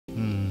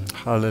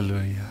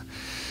Hallelujah.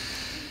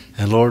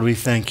 And Lord, we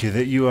thank you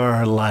that you are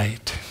our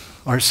light,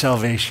 our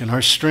salvation,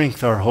 our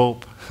strength, our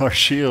hope, our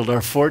shield,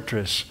 our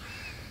fortress.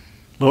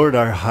 Lord,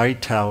 our high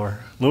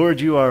tower.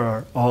 Lord, you are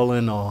our all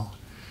in all.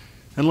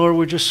 And Lord,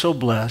 we're just so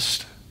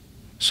blessed,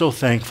 so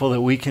thankful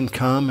that we can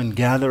come and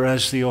gather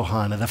as the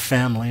Ohana, the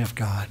family of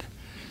God,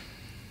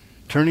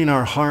 turning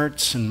our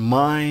hearts and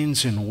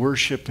minds in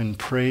worship and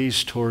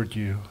praise toward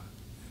you.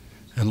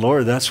 And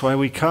Lord, that's why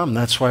we come.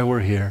 That's why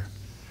we're here,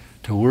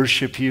 to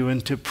worship you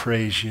and to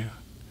praise you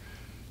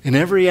in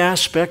every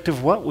aspect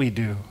of what we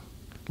do.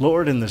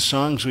 Lord, in the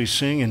songs we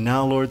sing, and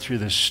now, Lord, through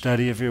the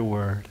study of your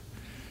word.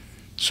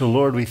 So,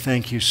 Lord, we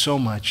thank you so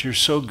much. You're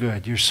so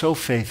good. You're so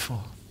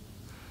faithful.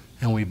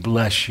 And we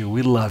bless you.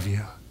 We love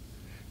you.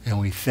 And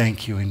we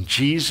thank you in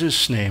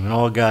Jesus' name. And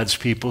all God's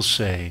people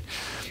say,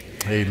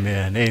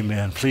 amen.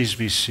 Amen. Please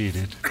be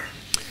seated.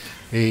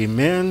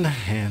 Amen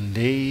and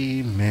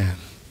amen.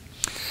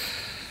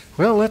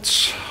 Well,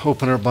 let's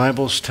open our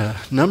Bibles to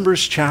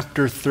Numbers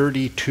chapter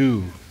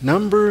 32.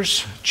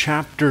 Numbers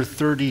chapter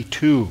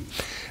 32.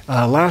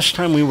 Last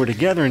time we were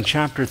together in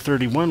chapter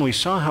 31, we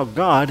saw how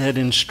God had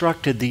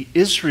instructed the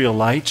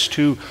Israelites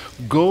to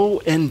go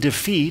and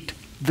defeat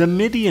the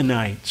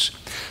Midianites,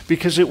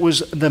 because it was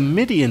the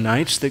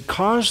Midianites that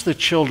caused the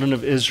children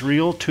of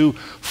Israel to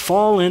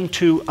fall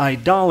into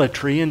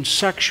idolatry and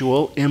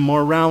sexual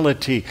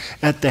immorality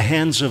at the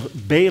hands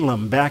of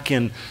Balaam back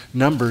in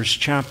Numbers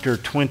chapter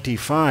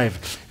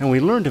 25. And we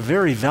learned a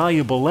very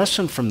valuable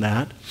lesson from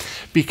that,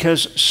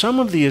 because some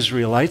of the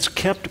Israelites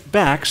kept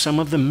back some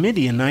of the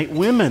Midianite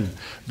women,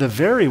 the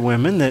very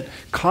women that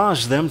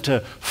caused them to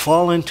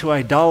fall into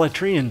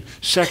idolatry and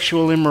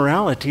sexual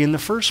immorality in the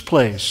first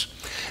place.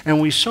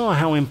 And we saw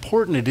how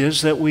important it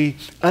is that we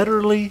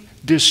utterly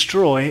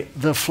destroy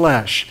the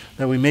flesh,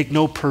 that we make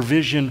no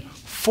provision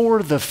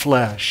for the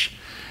flesh,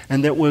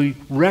 and that we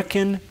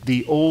reckon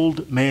the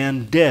old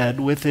man dead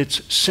with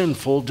its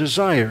sinful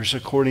desires,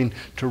 according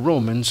to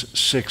Romans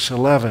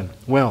 6:11.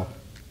 Well,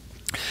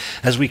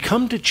 as we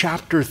come to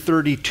chapter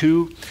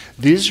 32,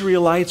 the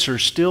Israelites are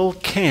still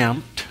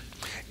camped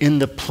in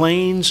the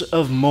plains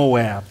of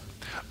Moab,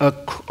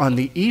 on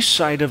the east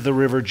side of the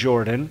river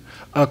Jordan,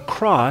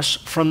 across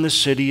from the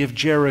city of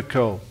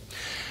Jericho.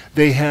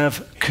 They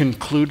have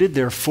concluded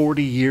their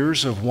 40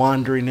 years of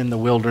wandering in the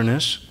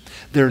wilderness.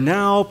 They're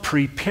now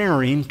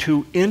preparing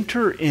to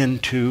enter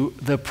into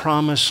the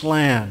promised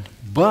land.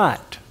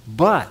 But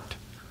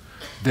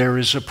there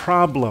is a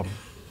problem.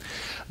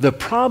 The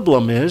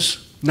problem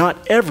is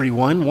not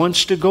everyone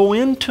wants to go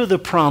into the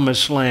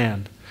promised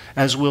land.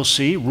 As we'll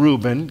see,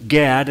 Reuben,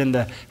 Gad, and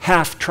the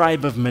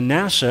half-tribe of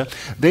Manasseh,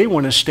 they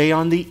want to stay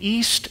on the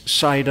east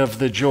side of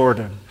the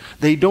Jordan.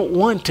 They don't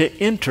want to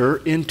enter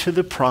into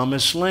the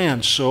promised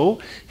land. So,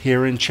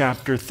 here in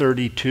chapter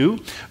 32,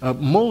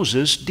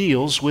 Moses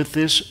deals with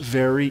this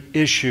very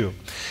issue.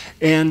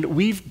 And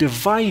we've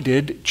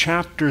divided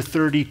chapter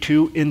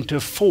 32 into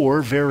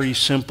 4 very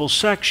simple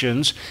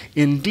sections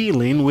in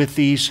dealing with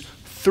these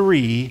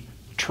 3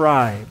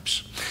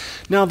 tribes.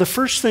 Now, the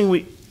first thing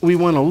we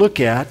want to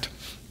look at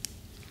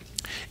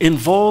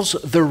involves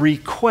the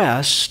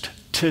request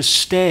to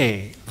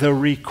stay. The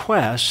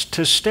request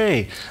to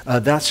stay.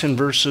 That's in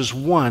verses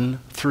 1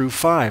 through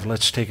 5.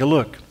 Let's take a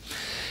look.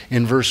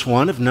 In verse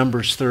 1 of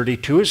Numbers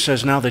 32, it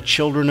says, "Now the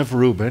children of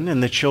Reuben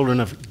and the children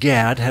of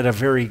Gad had a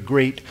very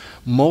great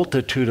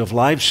multitude of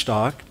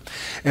livestock.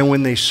 And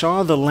when they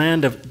saw the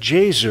land of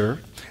Jazer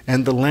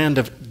and the land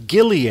of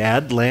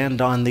Gilead,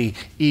 land on the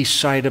east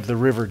side of the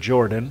river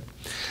Jordan,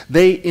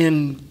 that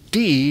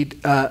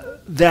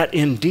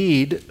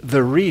indeed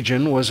the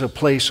region was a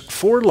place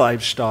for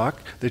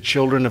livestock, the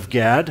children of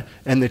Gad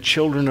and the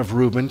children of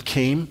Reuben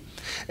came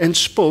and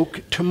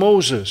spoke to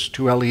Moses,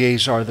 to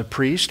Eleazar the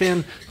priest,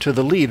 and to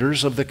the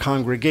leaders of the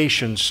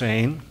congregation,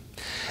 saying,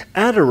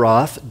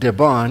 Adaroth,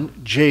 Dibon,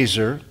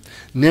 Jazer,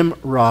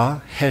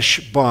 Nimrah,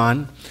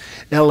 Heshbon,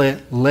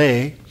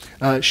 Eleleh,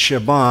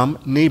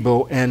 Shebam,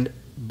 Nebo, and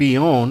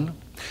Beon,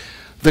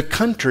 the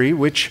country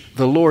which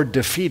the Lord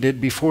defeated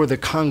before the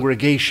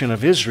congregation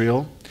of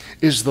Israel,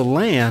 is a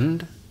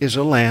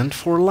land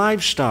for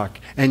livestock,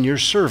 and your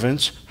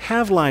servants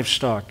have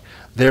livestock.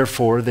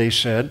 Therefore, they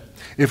said,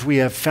 if we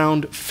have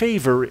found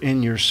favor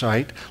in your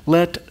sight,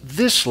 let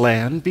this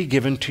land be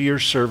given to your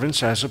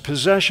servants as a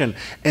possession,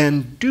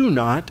 and do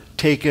not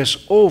take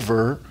us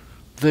over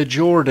the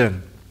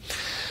Jordan.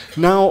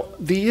 Now,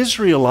 the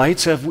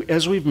Israelites,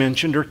 as we've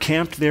mentioned, are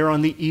camped there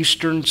on the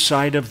eastern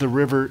side of the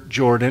river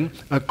Jordan,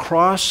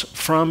 across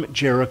from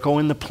Jericho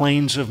in the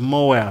plains of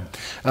Moab.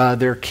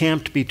 They're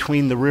camped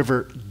between the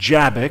river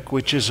Jabbok,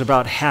 which is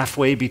about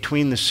halfway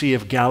between the Sea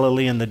of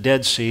Galilee and the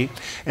Dead Sea,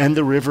 and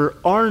the river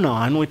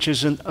Arnon, which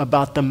is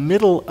about the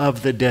middle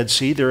of the Dead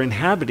Sea. They're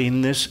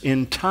inhabiting this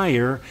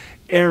entire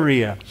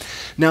area.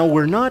 Now,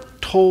 we're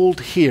not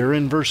told here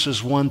in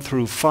verses 1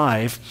 through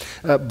 5,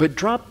 but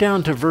drop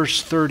down to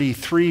verse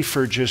 33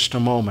 for just a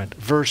moment.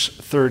 Verse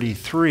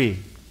 33.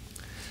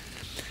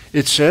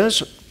 It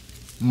says,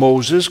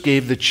 Moses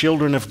gave the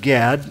children of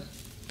Gad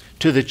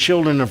to the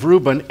children of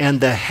Reuben and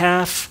the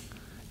half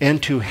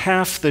and to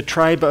half the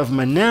tribe of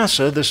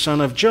Manasseh, the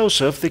son of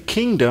Joseph, the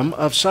kingdom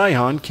of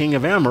Sihon, king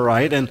of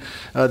Amorite, and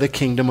the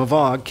kingdom of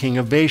Og, king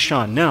of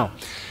Bashan. Now,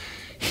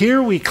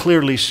 here we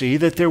clearly see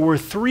that there were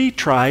 3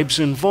 tribes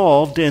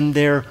involved in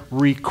their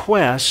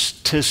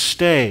request to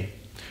stay: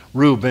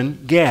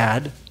 Reuben,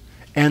 Gad,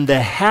 and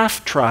the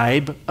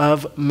half-tribe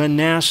of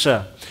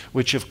Manasseh,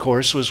 which of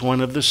course was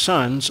one of the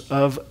sons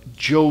of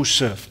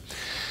Joseph.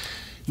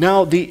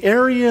 Now, the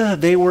area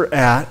they were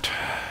at,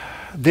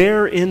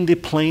 there in the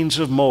plains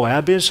of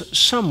Moab, is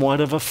somewhat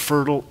of a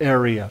fertile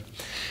area.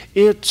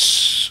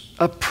 It's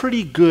a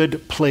pretty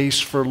good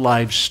place for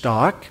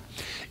livestock.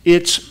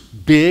 It's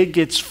big,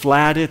 it's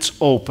flat, it's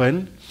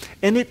open,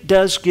 and it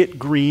does get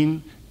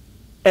green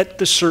at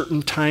the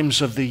certain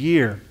times of the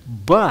year.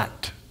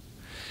 But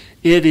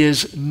it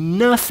is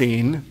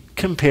nothing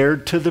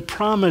compared to the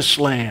Promised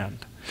Land.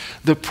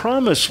 The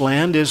Promised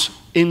Land is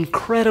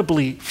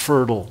incredibly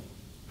fertile,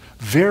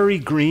 very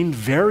green,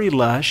 very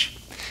lush,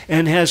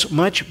 and has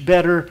much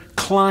better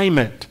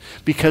climate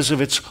because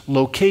of its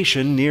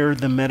location near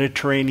the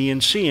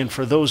Mediterranean Sea. And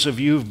for those of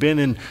you who've been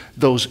in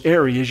those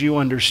areas, you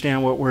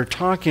understand what we're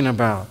talking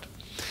about.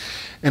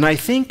 And I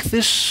think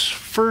this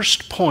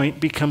first point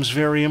becomes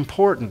very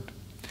important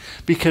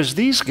because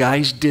these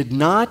guys did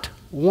not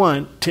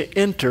want to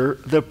enter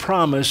the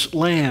Promised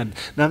Land.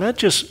 Now that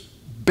just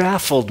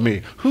baffled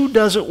me. Who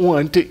doesn't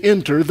want to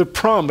enter the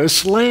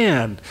Promised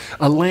Land?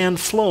 A land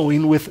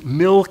flowing with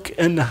milk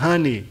and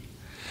honey.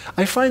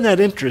 I find that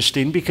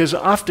interesting because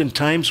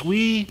oftentimes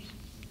we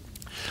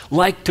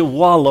like to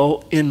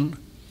wallow in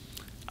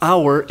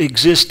our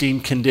existing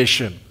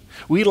condition.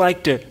 We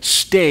like to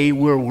stay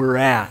where we're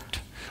at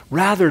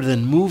rather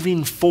than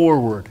moving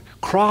forward,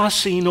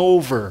 crossing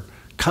over,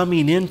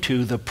 coming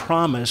into the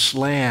Promised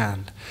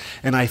Land.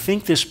 And I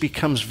think this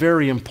becomes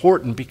very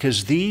important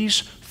because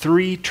these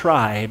 3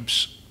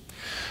 tribes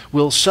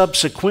will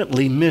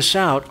subsequently miss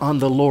out on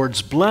the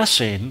Lord's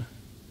blessing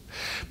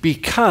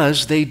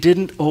because they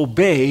didn't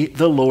obey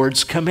the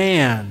Lord's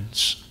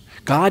commands.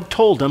 God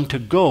told them to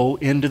go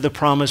into the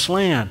Promised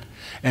Land,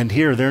 and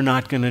here they're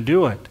not going to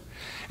do it.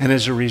 And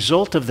as a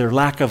result of their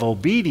lack of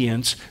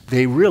obedience,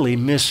 they really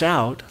miss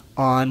out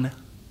on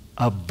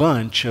a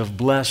bunch of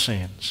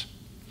blessings.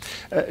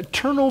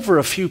 Turn over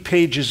a few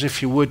pages,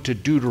 if you would, to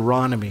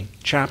Deuteronomy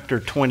chapter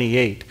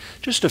 28.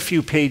 Just a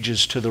few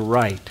pages to the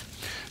right.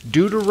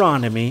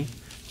 Deuteronomy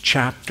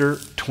chapter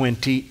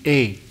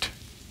 28.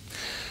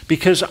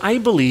 Because I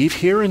believe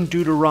here in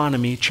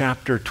Deuteronomy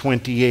chapter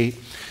 28,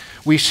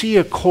 we see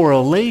a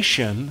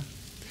correlation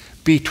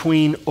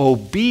between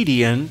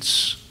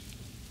obedience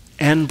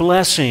and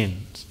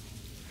blessings.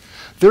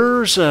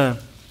 There's a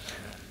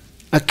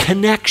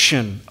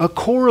connection, a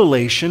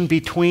correlation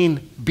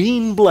between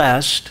being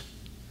blessed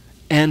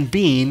and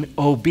being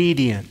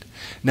obedient.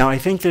 Now, I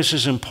think this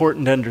is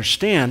important to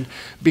understand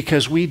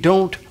because we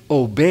don't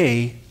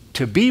obey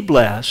to be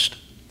blessed,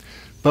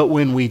 but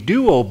when we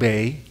do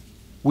obey,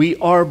 we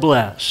are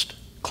blessed.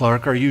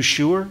 Clark, are you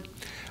sure?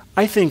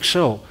 I think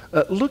so.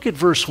 Look at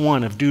verse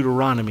 1 of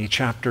Deuteronomy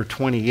chapter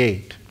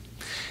 28.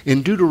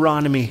 In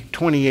Deuteronomy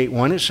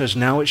 28:1 it says,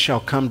 "Now it shall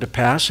come to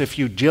pass, if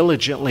you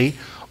diligently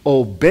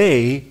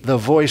obey the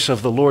voice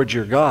of the Lord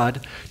your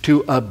God,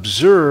 to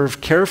observe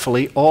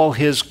carefully all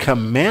his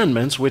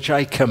commandments, which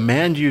I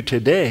command you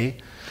today,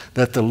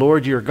 that the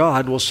Lord your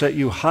God will set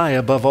you high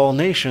above all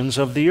nations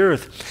of the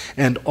earth.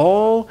 And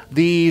all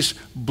these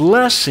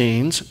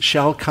blessings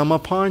shall come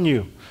upon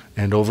you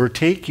and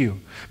overtake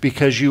you,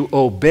 because you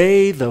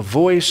obey the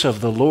voice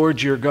of the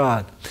Lord your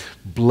God.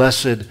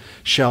 Blessed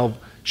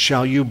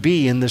shall you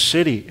be in the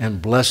city,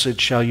 and blessed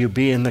shall you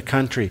be in the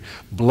country.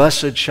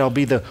 Blessed shall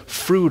be the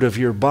fruit of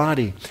your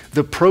body,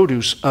 the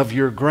produce of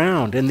your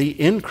ground, and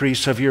the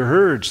increase of your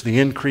herds, the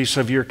increase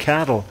of your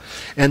cattle,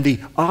 and the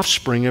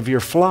offspring of your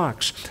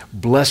flocks.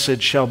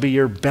 Blessed shall be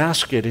your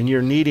basket and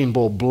your kneading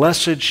bowl.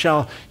 Blessed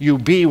shall you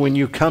be when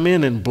you come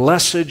in, and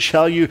blessed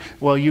shall you..."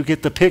 Well, you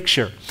get the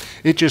picture.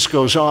 It just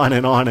goes on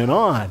and on and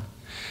on.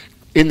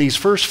 In these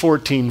first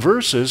 14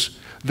 verses,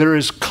 there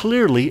is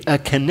clearly a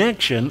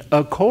connection,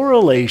 a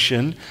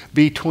correlation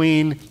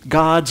between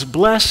God's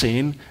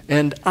blessing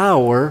and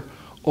our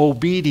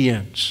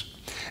obedience.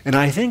 And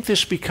I think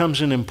this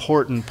becomes an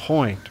important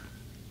point,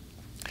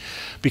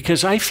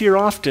 because I fear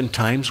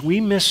oftentimes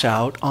we miss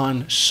out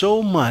on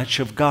so much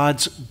of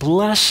God's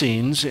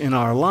blessings in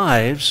our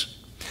lives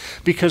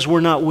because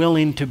we're not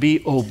willing to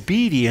be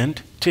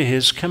obedient to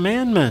his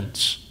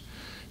commandments.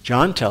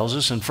 John tells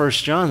us in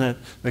 1 John that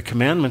the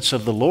commandments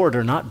of the Lord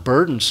are not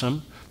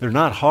burdensome. They're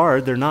not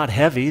hard, they're not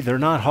heavy, they're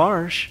not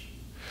harsh.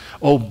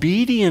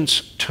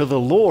 Obedience to the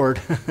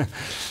Lord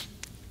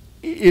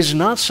is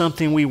not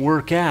something we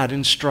work at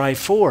and strive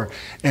for.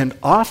 And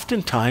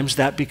oftentimes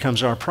that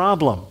becomes our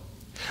problem.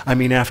 I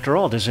mean, after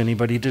all, does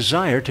anybody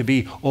desire to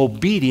be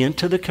obedient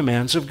to the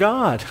commands of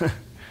God?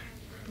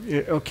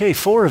 Okay,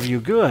 4 of you,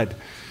 good.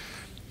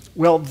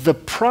 Well, the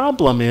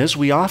problem is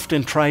we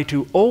often try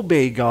to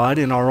obey God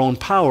in our own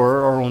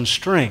power, our own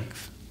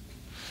strength.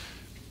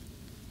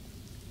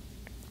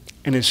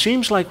 And it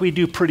seems like we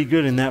do pretty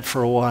good in that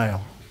for a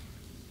while.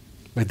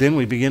 But then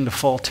we begin to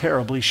fall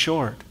terribly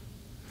short.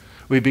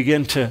 We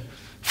begin to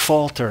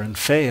falter and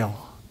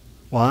fail.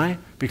 Why?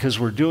 Because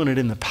we're doing it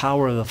in the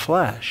power of the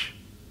flesh.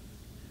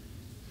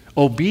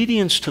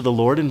 Obedience to the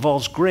Lord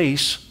involves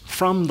grace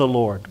from the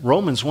Lord.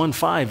 Romans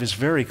 1:5 is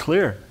very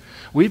clear.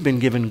 We've been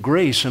given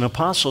grace and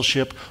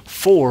apostleship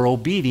for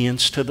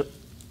obedience to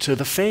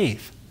the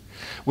faith.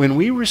 When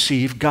we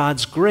receive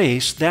God's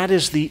grace, that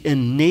is the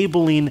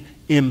enabling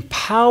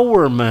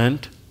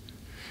empowerment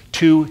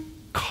to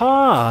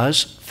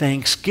cause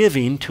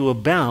thanksgiving to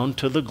abound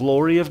to the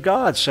glory of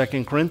God.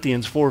 2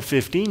 Corinthians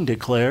 4:15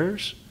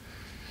 declares.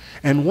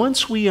 And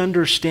once we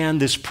understand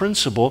this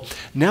principle,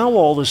 now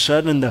all of a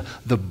sudden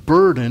the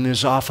burden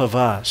is off of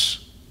us.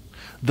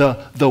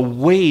 The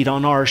weight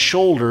on our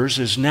shoulders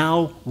is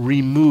now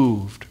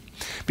removed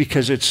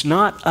because it's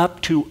not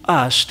up to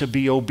us to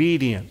be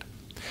obedient.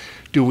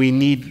 Do we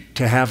need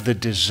to have the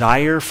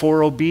desire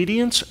for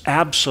obedience?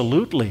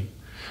 Absolutely.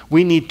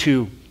 We need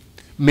to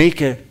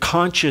make a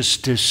conscious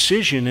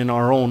decision in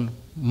our own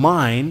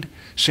mind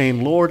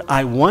saying, Lord,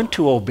 I want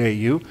to obey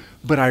you,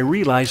 but I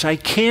realize I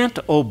can't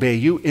obey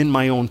you in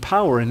my own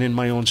power and in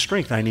my own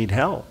strength. I need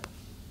help.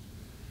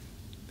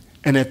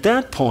 And at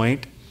that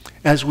point,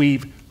 as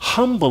we've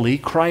humbly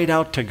cried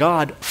out to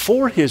God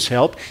for His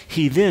help,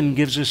 He then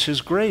gives us His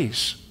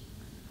grace,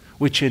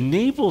 which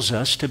enables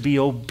us to be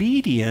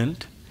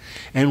obedient.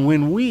 And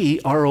when we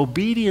are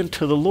obedient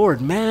to the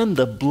Lord, man,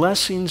 the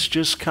blessings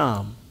just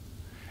come.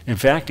 In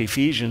fact,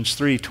 Ephesians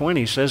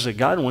 3:20 says that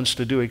God wants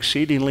to do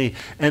exceedingly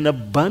and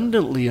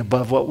abundantly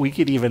above what we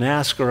could even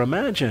ask or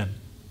imagine.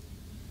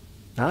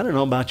 Now, I don't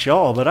know about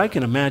y'all, but I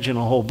can imagine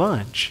a whole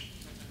bunch.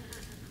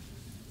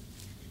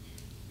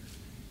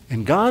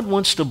 And God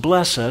wants to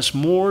bless us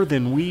more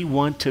than we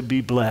want to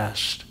be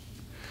blessed.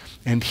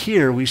 And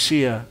here we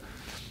see a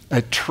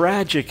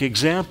tragic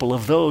example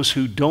of those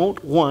who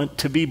don't want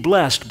to be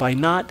blessed by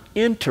not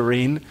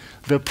entering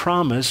the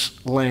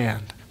promised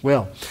land.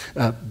 Well,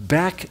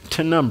 back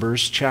to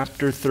Numbers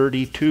chapter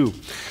 32.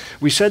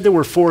 We said there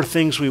were 4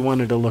 things we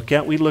wanted to look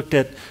at. We looked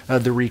at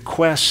the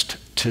request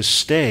to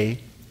stay.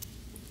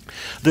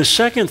 The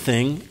second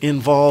thing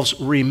involves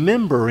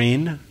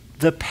remembering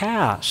the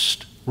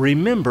past.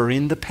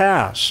 Remembering the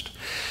past.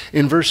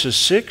 In verses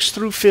 6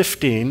 through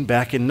 15,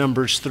 back in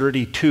Numbers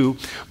 32,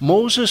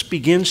 Moses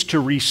begins to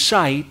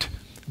recite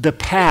the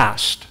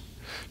past,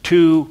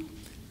 to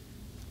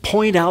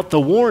point out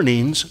the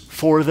warnings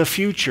for the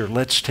future.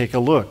 Let's take a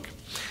look.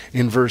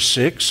 In verse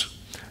 6,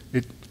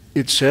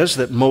 it says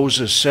that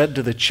Moses said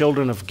to the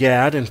children of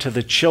Gad and to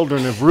the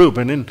children of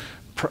Reuben, and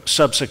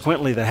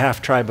subsequently the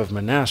half-tribe of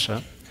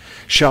Manasseh,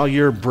 shall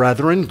your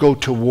brethren go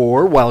to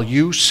war while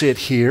you sit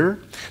here?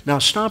 Now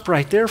stop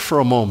right there for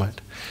a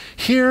moment.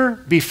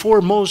 Here,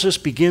 before Moses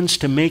begins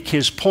to make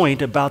his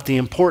point about the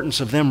importance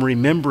of them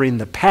remembering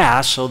the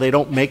past so they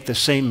don't make the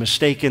same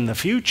mistake in the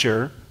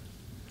future,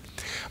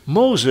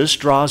 Moses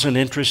draws an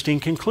interesting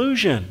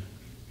conclusion.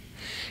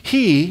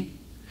 He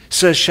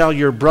says, shall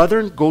your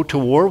brethren go to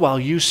war while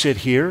you sit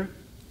here?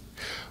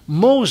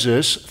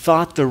 Moses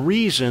thought the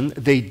reason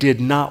they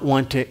did not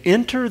want to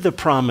enter the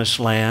promised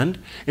land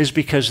is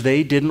because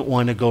they didn't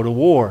want to go to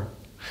war.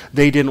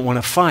 They didn't want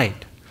to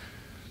fight.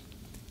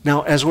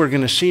 Now, as we're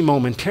going to see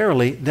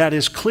momentarily, that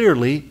is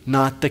clearly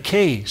not the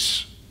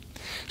case.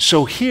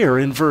 So here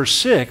in verse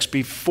 6,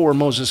 before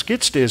Moses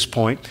gets to his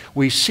point,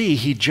 we see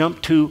he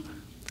jumped to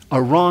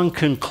a wrong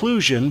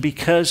conclusion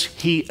because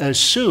he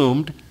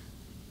assumed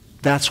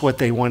that's what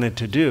they wanted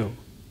to do.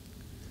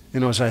 You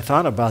know, as I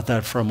thought about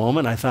that for a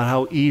moment, I thought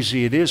how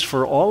easy it is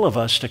for all of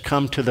us to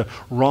come to the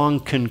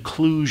wrong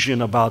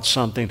conclusion about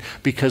something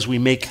because we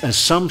make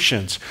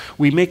assumptions.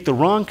 We make the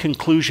wrong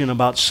conclusion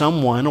about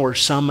someone or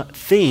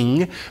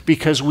something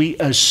because we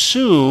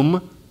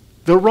assume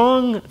the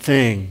wrong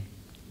thing.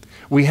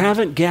 We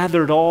haven't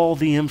gathered all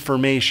the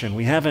information.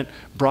 We haven't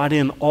brought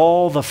in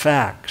all the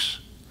facts.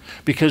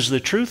 Because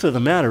the truth of the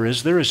matter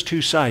is there is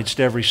 2 sides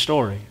to every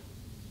story.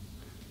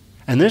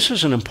 And this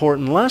is an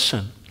important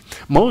lesson.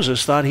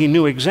 Moses thought he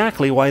knew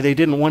exactly why they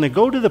didn't want to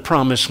go to the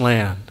promised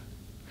land.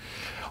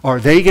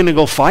 Are they going to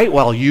go fight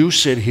while you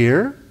sit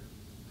here?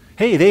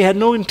 Hey, they had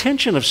no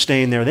intention of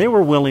staying there. They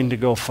were willing to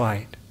go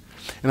fight.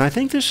 And I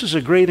think this is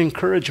a great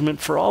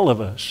encouragement for all of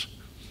us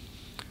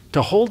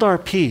to hold our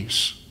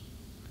peace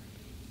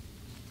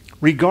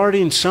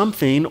regarding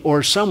something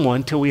or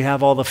someone till we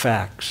have all the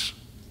facts.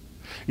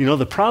 You know,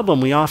 the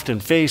problem we often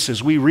face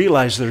is we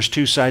realize there's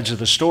 2 sides of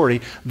the story,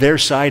 their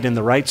side and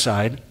the right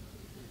side,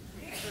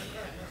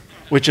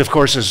 which of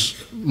course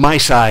is my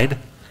side.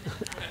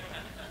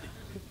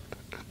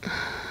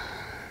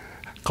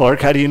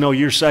 Clark, how do you know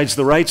your side's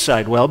the right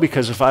side? Well,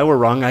 because if I were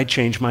wrong, I'd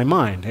change my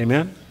mind.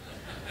 Amen?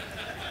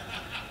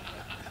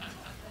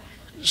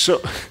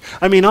 So,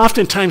 I mean,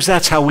 oftentimes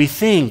that's how we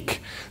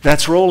think.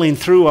 That's rolling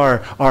through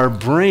our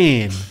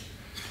brain.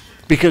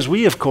 Because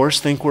we, of course,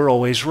 think we're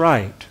always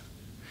right.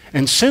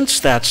 And since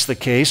that's the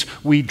case,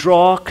 we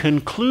draw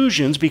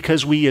conclusions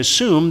because we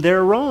assume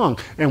they're wrong.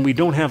 And we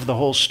don't have the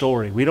whole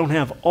story. We don't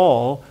have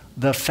all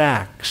the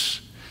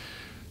facts.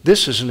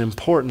 This is an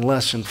important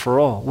lesson for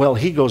all. Well,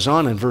 he goes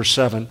on in verse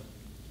 7.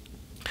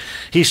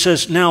 He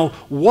says, now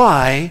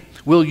why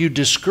will you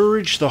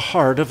discourage the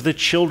heart of the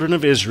children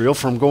of Israel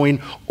from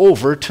going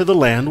over to the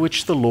land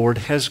which the Lord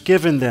has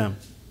given them?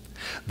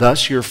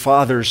 Thus your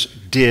fathers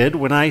did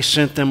when I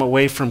sent them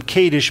away from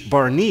Kadesh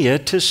Barnea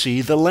to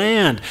see the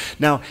land.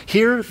 Now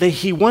here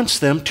he wants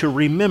them to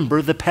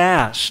remember the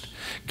past.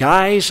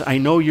 Guys, I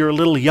know you're a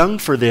little young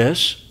for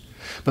this,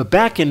 but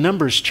back in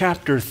Numbers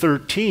chapter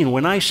 13,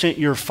 when I sent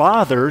your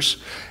fathers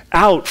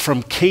out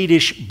from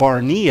Kadesh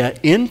Barnea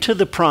into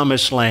the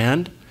promised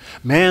land,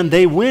 man,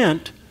 they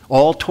went,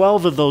 all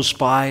 12 of those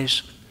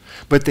spies,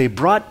 but they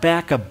brought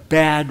back a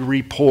bad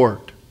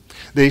report.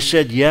 They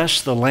said,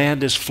 yes, the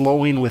land is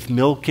flowing with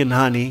milk and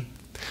honey,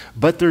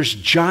 but there's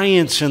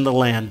giants in the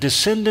land,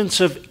 descendants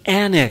of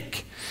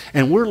Anak,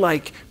 and we're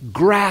like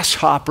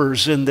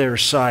grasshoppers in their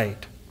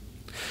sight.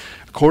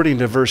 According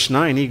to verse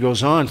 9, he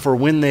goes on, for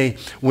when they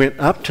went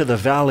up to the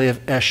valley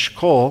of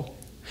Eshcol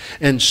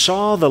and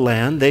saw the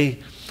land, they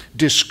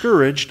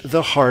discouraged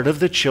the heart of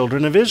the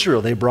children of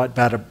Israel. They brought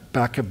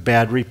back a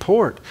bad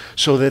report,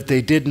 so that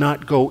they did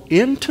not go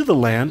into the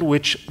land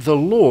which the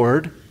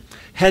Lord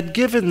had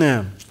given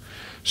them.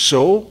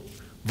 So,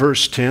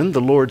 verse 10,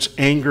 the Lord's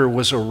anger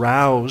was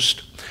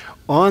aroused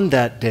on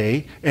that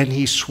day, and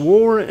he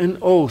swore an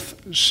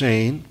oath,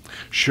 saying,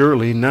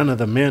 surely none of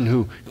the men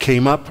who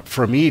came up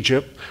from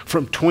Egypt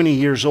from 20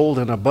 years old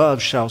and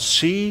above shall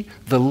see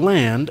the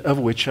land of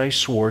which I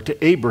swore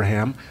to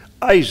Abraham,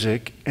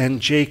 Isaac,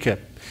 and Jacob,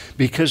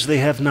 because they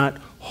have not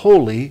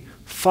wholly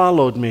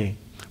followed me.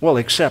 Well,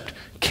 except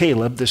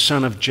Caleb, the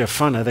son of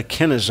Jephunneh, the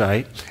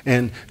Kenizzite,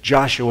 and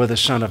Joshua, the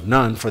son of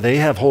Nun, for they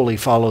have wholly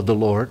followed the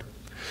Lord.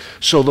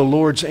 So the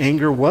Lord's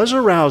anger was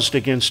aroused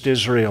against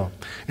Israel,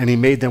 and he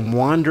made them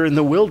wander in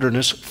the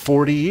wilderness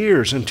 40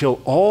 years,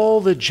 until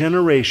all the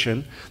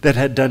generation that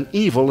had done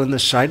evil in the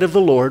sight of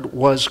the Lord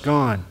was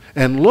gone.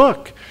 And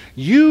look,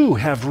 you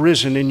have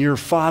risen in your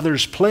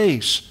father's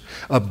place,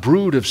 a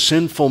brood of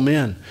sinful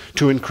men,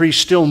 to increase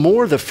still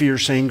more the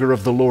fierce anger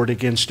of the Lord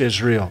against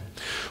Israel.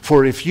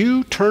 For if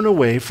you turn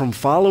away from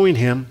following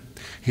him,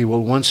 he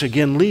will once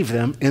again leave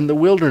them in the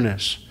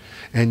wilderness,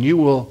 and you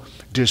will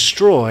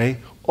destroy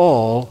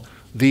all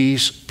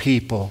these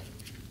people.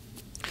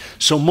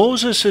 So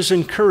Moses is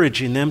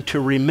encouraging them to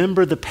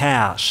remember the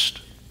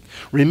past.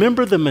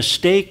 Remember the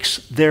mistakes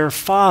their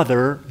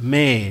father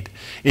made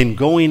in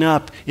going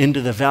up into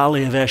the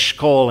valley of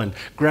Eshcol and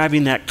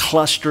grabbing that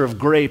cluster of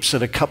grapes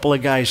that a couple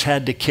of guys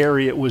had to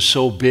carry. It was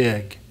so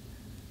big.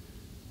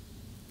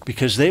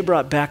 Because they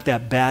brought back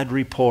that bad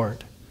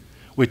report,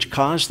 which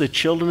caused the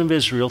children of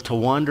Israel to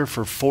wander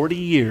for 40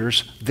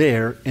 years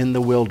there in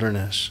the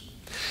wilderness.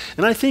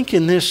 And I think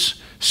in this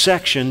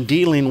section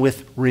dealing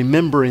with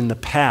remembering the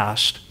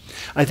past,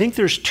 I think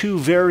there's two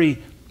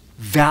very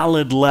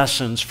valid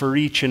lessons for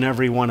each and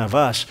every one of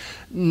us.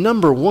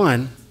 Number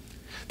one,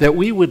 that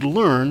we would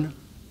learn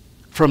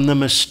from the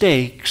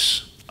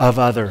mistakes of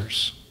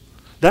others.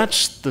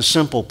 That's the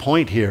simple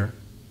point here.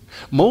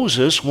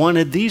 Moses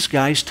wanted these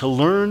guys to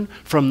learn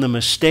from the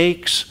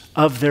mistakes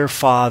of their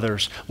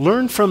fathers.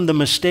 Learn from the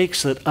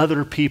mistakes that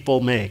other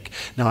people make.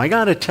 Now, I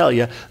got to tell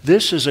you,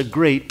 this is a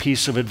great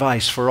piece of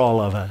advice for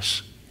all of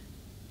us.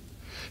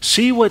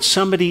 See what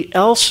somebody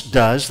else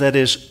does that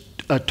is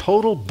a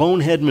total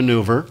bonehead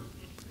maneuver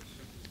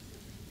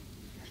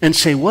and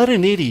say, what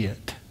an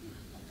idiot.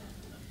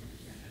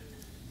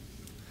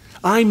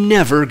 I'm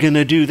never going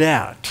to do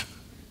that.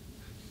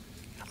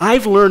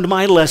 I've learned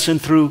my lesson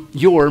through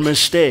your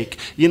mistake.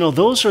 You know,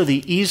 those are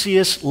the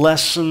easiest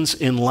lessons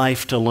in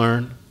life to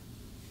learn,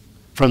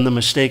 from the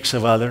mistakes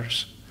of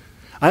others.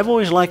 I've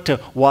always liked to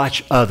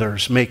watch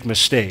others make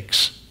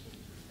mistakes,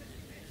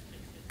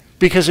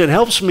 because it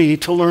helps me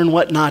to learn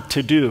what not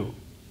to do.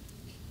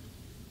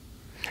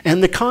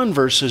 And the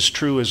converse is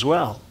true as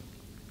well.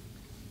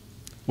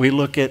 We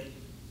look at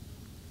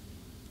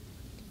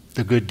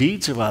the good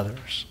deeds of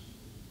others,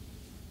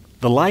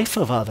 the life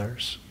of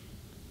others.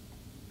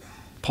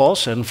 Paul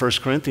said in 1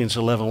 Corinthians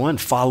 11:1,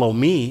 follow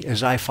me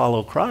as I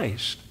follow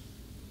Christ.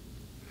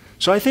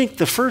 So I think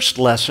the first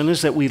lesson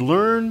is that we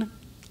learn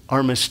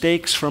our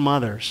mistakes from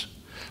others.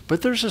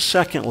 But there's a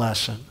second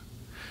lesson,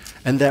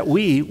 and that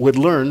we would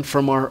learn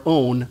from our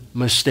own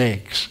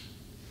mistakes.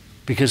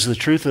 Because the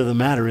truth of the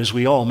matter is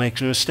we all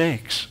make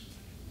mistakes.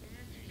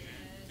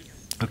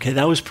 Okay,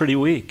 that was pretty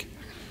weak.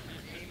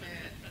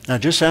 Now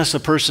just ask the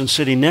person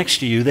sitting next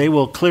to you. They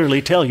will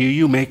clearly tell you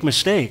you make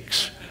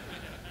mistakes.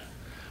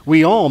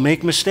 We all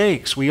make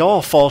mistakes. We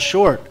all fall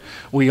short.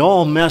 We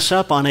all mess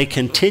up on a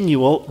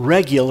continual,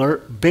 regular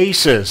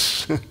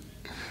basis.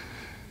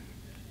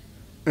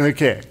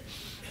 Okay.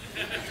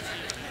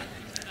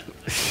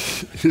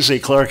 You say,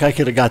 Clark, I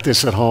could have got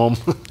this at home.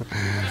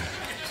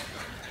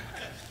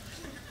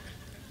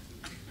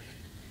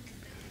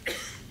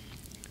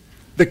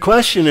 The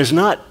question is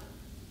not,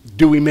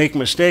 do we make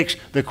mistakes?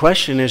 The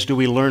question is, do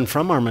we learn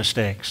from our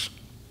mistakes?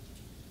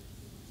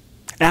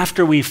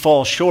 After we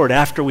fall short,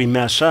 after we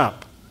mess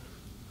up,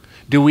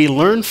 do we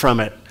learn from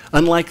it?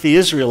 Unlike the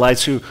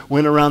Israelites who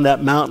went around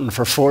that mountain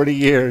for 40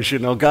 years,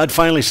 God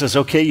finally says,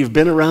 okay, you've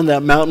been around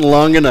that mountain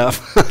long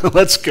enough.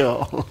 Let's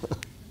go.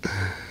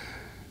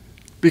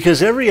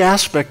 Because every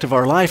aspect of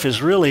our life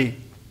is really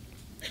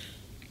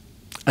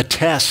a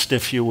test,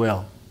 if you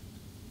will,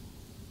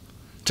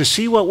 to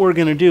see what we're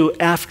going to do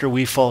after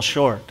we fall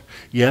short.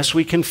 Yes,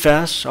 we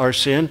confess our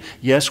sin.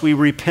 Yes, we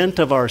repent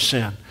of our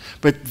sin.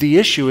 But the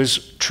issue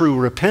is true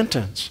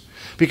repentance.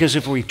 Because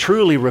if we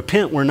truly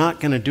repent, we're not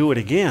going to do it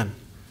again.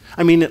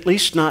 I mean, at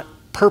least not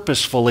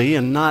purposefully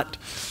and not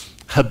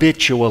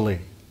habitually.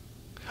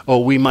 Oh,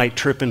 we might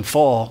trip and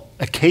fall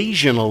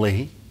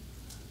occasionally.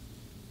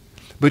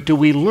 But do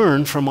we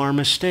learn from our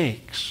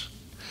mistakes?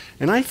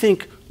 And I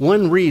think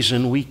one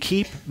reason we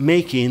keep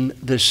making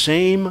the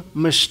same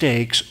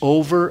mistakes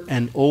over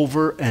and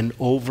over and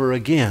over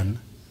again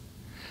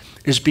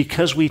is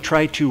because we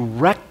try to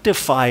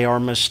rectify our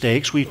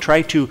mistakes. We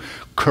try to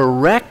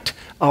correct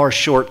our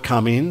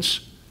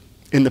shortcomings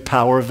in the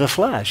power of the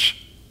flesh.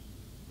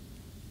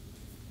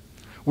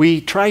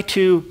 We try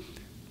to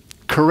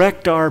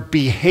correct our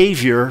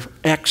behavior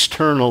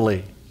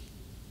externally.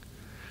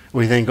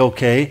 We think,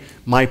 okay,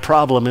 my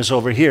problem is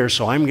over here,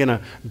 so I'm going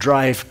to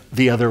drive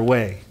the other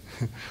way.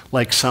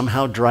 Like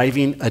somehow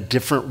driving a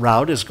different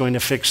route is going to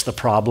fix the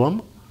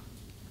problem.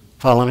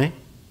 Follow me?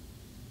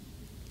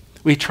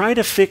 We try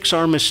to fix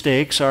our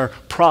mistakes, our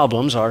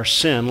problems, our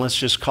sin, let's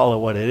just call it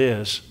what it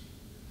is,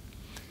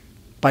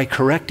 by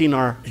correcting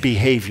our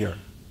behavior.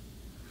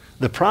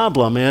 The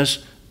problem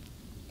is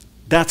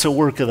that's a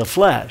work of the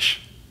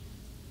flesh.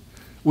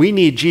 We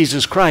need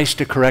Jesus Christ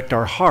to correct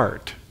our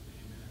heart.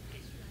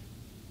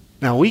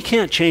 Now, we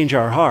can't change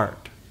our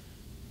heart.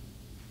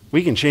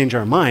 We can change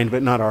our mind,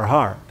 but not our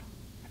heart.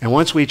 And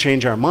once we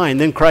change our mind,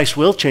 then Christ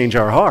will change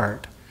our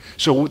heart.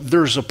 So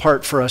there's a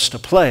part for us to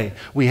play.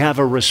 We have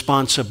a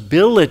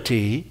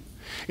responsibility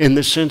in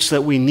the sense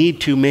that we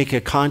need to make a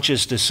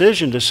conscious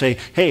decision to say,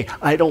 hey,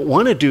 I don't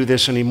want to do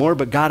this anymore,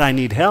 but God, I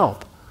need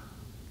help.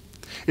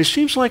 It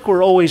seems like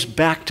we're always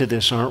back to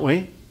this, aren't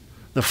we?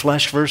 The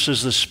flesh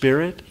versus the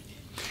spirit.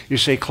 You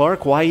say,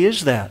 Clark, why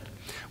is that?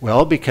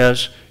 Well,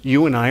 because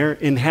you and I are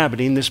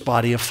inhabiting this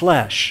body of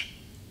flesh.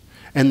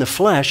 And the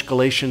flesh,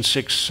 Galatians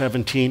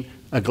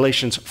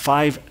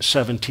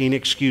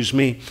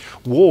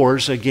 5:17,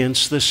 wars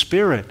against the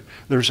spirit.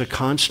 There's a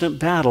constant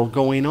battle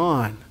going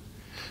on.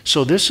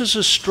 So this is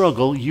a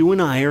struggle you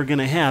and I are going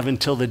to have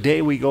until the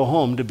day we go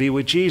home to be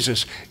with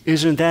Jesus.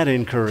 Isn't that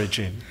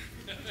encouraging?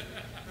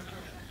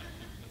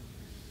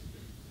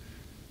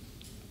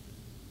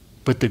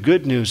 But the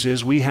good news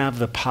is we have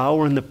the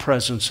power and the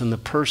presence and the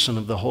person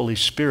of the Holy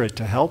Spirit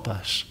to help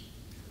us,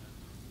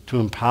 to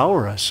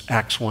empower us,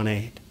 Acts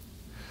 1:8,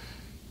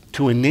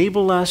 to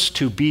enable us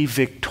to be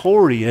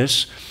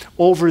victorious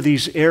over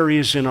these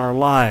areas in our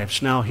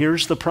lives. Now,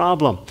 here's the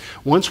problem.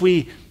 Once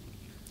we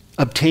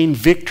obtain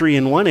victory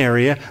in one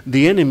area,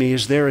 the enemy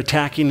is there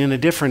attacking in a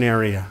different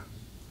area.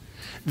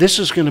 This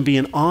is going to be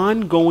an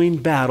ongoing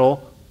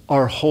battle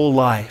our whole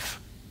life.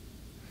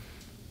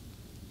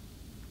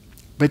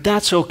 But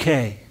that's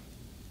okay,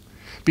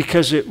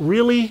 because it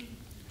really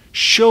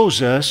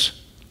shows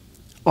us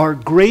our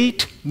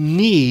great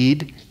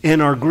need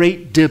and our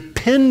great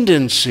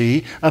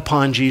dependency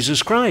upon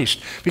Jesus Christ.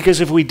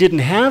 Because if we didn't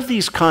have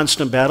these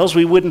constant battles,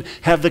 we wouldn't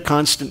have the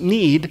constant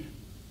need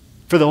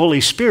for the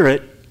Holy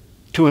Spirit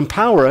to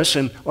empower us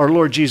and our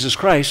Lord Jesus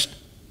Christ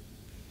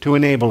to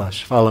enable us.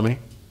 Follow me?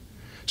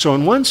 So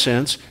in one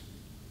sense,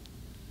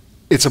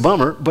 it's a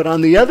bummer, but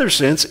on the other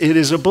sense, it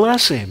is a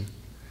blessing.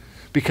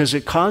 Because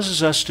it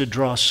causes us to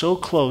draw so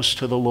close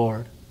to the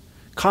Lord,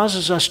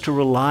 causes us to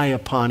rely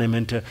upon Him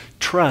and to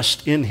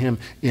trust in Him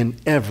in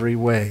every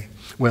way.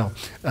 Well,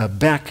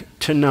 back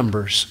to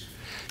Numbers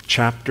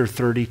chapter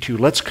 32.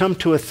 Let's come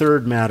to a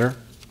third matter.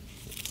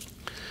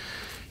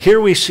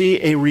 Here we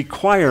see a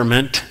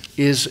requirement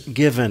is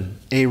given.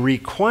 A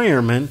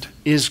requirement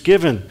is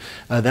given.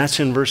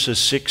 That's in verses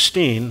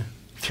 16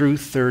 through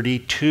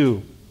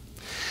 32.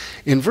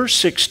 In verse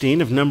 16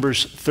 of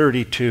Numbers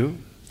 32,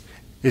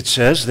 it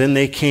says, then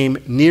they came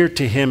near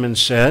to him and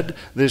said,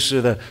 this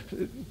is the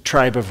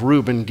tribe of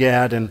Reuben,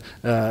 Gad, and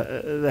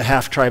the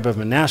half-tribe of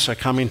Manasseh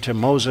coming to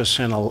Moses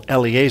and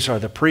Eleazar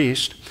the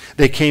priest.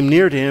 They came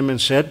near to him and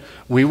said,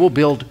 we will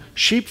build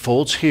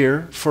sheepfolds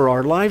here for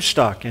our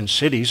livestock and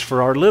cities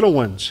for our little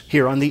ones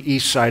here on the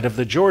east side of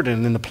the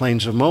Jordan in the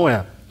plains of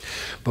Moab.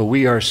 But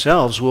we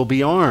ourselves will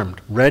be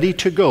armed, ready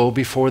to go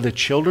before the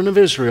children of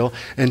Israel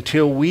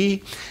until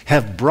we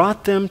have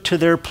brought them to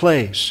their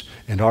place.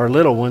 And our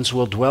little ones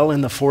will dwell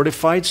in the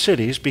fortified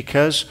cities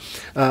because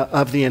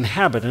of the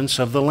inhabitants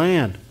of the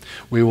land.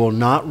 We will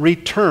not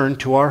return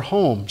to our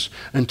homes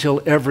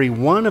until every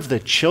one of the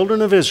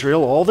children of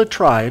Israel, all the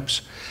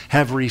tribes,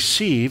 have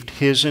received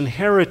his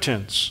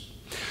inheritance.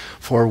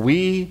 For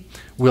we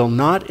will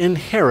not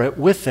inherit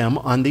with them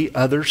on the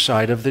other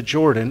side of the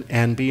Jordan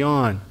and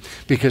beyond,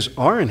 because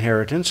our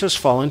inheritance has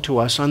fallen to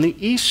us on the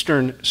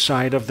eastern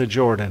side of the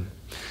Jordan.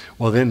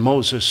 Well, then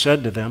Moses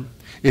said to them,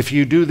 if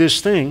you do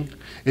this thing,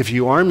 if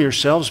you arm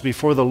yourselves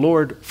before the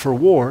Lord for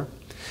war,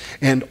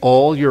 And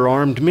all your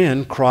armed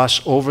men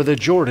cross over the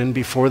Jordan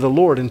before the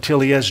Lord until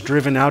he has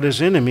driven out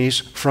his enemies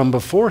from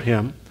before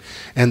him,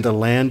 and the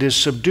land is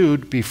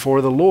subdued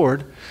before the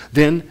Lord.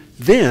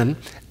 Then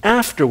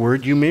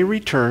afterward you may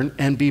return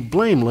and be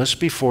blameless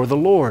before the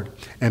Lord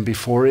and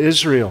before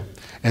Israel,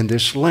 and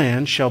this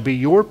land shall be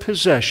your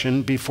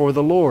possession before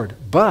the Lord.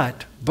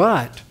 But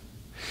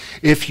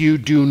if you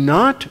do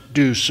not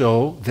do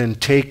so, then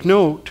take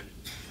note,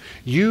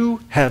 you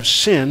have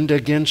sinned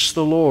against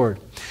the Lord,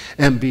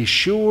 and be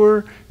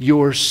sure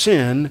your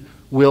sin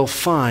will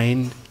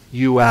find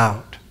you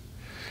out.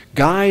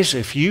 Guys,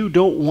 if you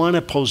don't want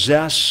to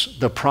possess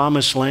the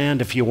promised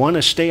land, if you want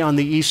to stay on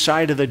the east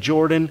side of the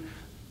Jordan,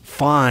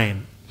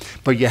 fine.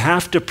 But you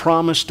have to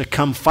promise to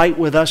come fight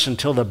with us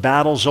until the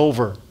battle's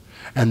over.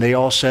 And they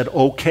all said,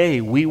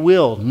 okay, we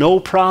will, no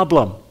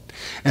problem.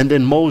 And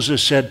then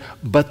Moses said,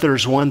 but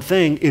there's one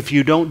thing, if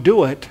you don't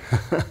do it,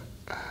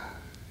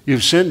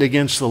 you've sinned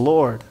against the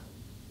Lord,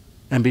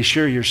 and be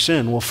sure your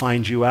sin will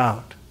find you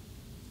out.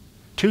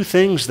 Two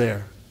things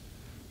there.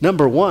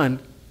 Number one,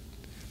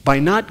 by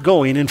not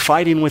going and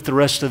fighting with the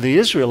rest of the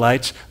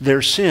Israelites,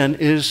 their sin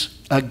is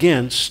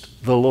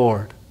against the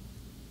Lord.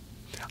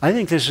 I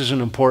think this is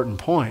an important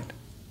point,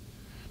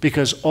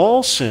 because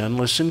all sin,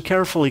 listen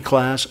carefully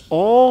class,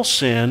 all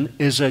sin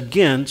is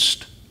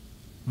against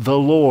the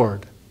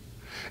Lord.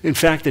 In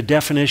fact, the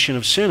definition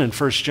of sin in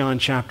 1 John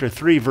chapter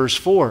 3, verse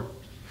 4,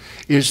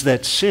 is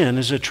that sin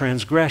is a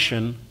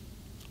transgression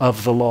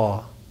of the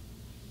law.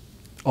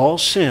 All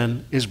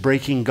sin is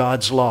breaking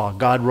God's law.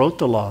 God wrote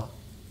the law.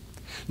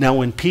 Now,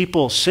 when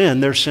people sin,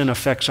 their sin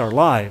affects our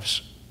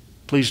lives.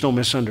 Please don't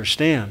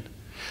misunderstand.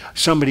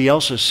 Somebody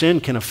else's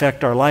sin can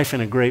affect our life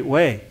in a great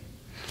way.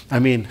 I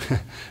mean,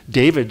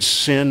 David's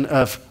sin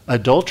of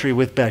adultery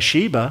with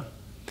Bathsheba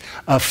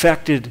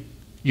affected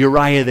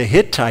Uriah the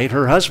Hittite,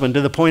 her husband,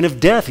 to the point of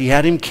death. He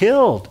had him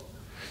killed.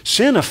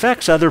 Sin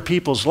affects other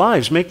people's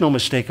lives, make no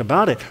mistake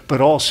about it, but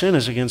all sin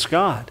is against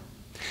God.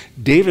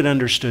 David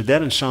understood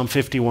that in Psalm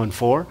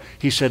 51:4.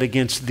 He said,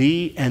 against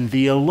thee and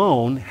thee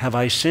alone have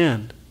I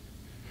sinned.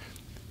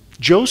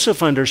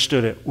 Joseph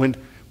understood it when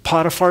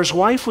Potiphar's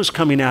wife was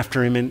coming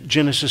after him in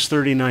Genesis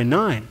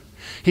 39:9.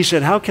 He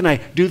said, how can I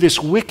do this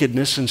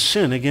wickedness and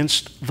sin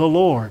against the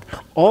Lord?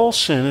 All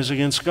sin is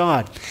against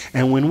God.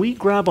 And when we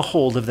grab a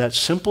hold of that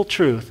simple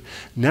truth,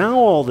 now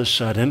all of a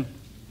sudden,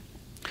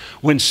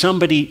 when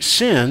somebody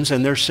sins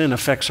and their sin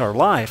affects our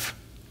life,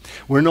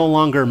 we're no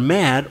longer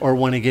mad or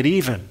want to get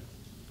even.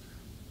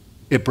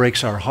 It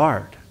breaks our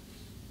heart.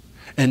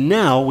 And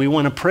now we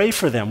want to pray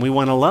for them. We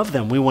want to love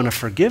them. We want to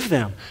forgive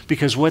them.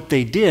 Because what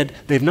they did,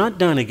 they've not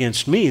done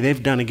against me.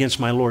 They've done against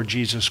my Lord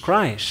Jesus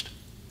Christ.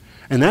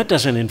 And that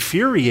doesn't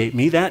infuriate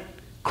me. That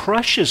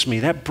crushes me.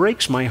 That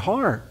breaks my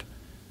heart.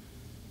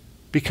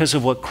 Because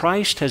of what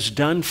Christ has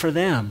done for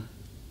them.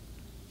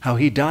 How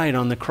he died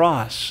on the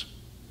cross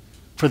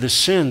for the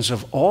sins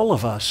of all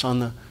of us on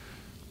the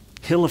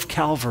hill of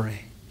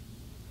Calvary.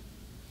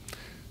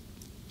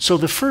 So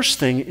the first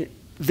thing,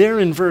 there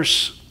in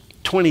verse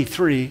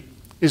 23,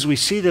 is we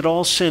see that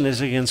all sin is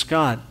against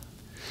God.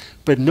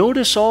 But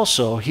notice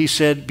also, he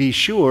said, be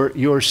sure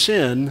your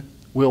sin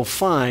will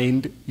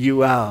find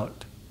you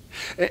out.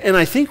 And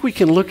I think we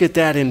can look at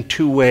that in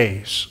two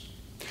ways.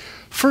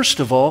 First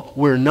of all,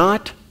 we're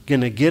not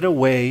going to get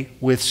away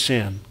with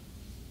sin.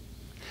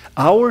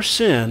 Our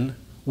sin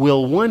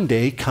will one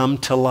day come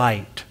to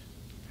light.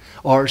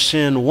 Our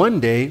sin one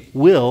day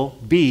will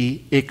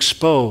be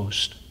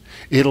exposed.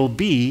 It'll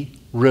be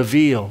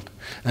revealed.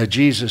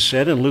 Jesus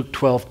said in Luke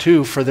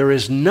 12:2, for there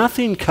is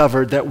nothing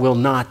covered that will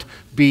not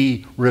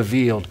be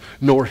revealed,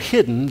 nor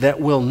hidden that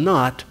will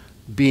not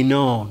be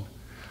known.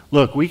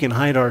 Look, we can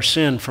hide our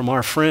sin from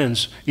our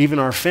friends, even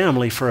our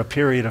family, for a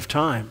period of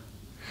time.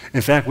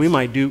 In fact, we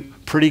might do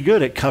pretty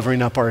good at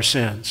covering up our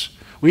sins.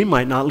 We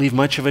might not leave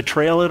much of a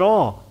trail at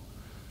all.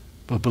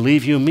 But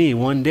believe you me,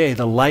 one day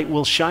the light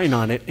will shine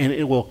on it and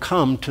it will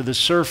come to the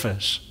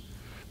surface.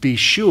 Be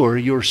sure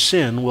your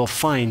sin will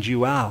find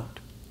you out.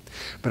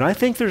 But I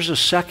think there's a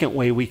second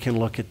way we can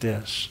look at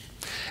this.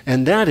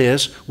 And that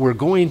is, we're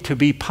going to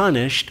be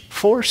punished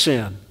for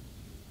sin.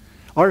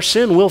 Our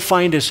sin will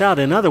find us out.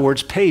 In other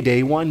words,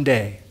 payday one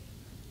day.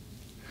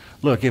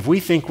 Look, if we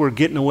think we're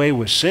getting away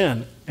with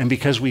sin, and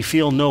because we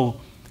feel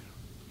no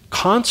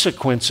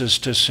consequences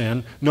to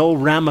sin, no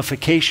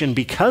ramification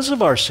because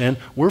of our sin,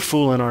 we're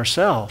fooling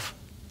ourselves.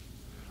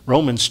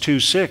 Romans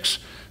 2:6,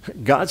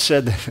 God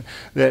said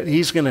that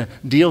he's going to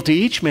deal to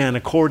each man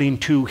according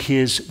to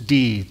his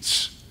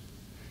deeds.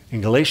 In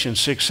Galatians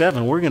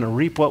 6:7, we're going to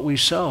reap what we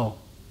sow.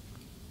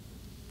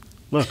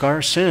 Look,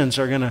 our sins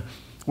we're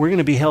going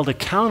to be held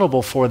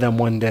accountable for them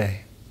one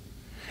day.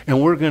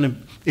 And we're going to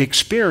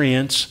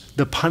experience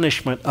the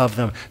punishment of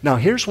them. Now,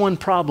 here's one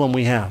problem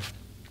we have.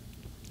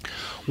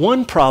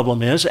 One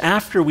problem is,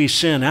 after we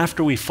sin,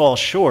 after we fall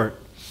short,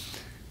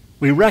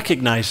 we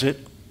recognize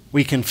it,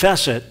 we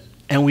confess it,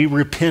 and we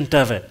repent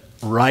of it.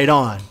 Right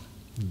on.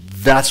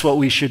 That's what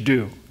we should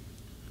do.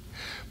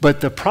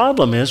 But the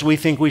problem is, we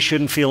think we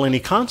shouldn't feel any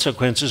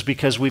consequences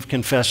because we've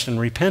confessed and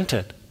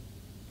repented.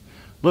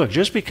 Look,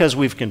 just because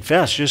we've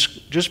confessed,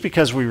 just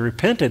because we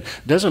repented,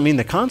 doesn't mean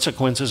the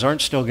consequences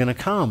aren't still going to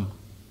come.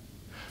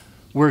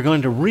 We're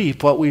going to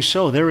reap what we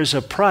sow. There is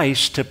a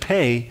price to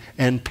pay,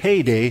 and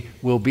payday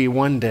will be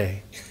one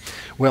day.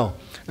 Well,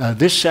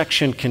 this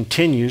section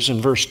continues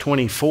in verse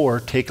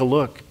 24. Take a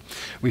look.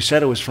 We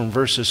said it was from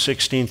verses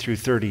 16 through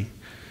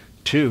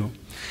 32.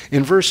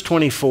 In verse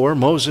 24,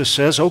 Moses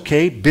says,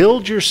 okay,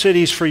 build your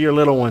cities for your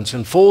little ones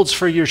and folds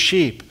for your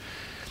sheep,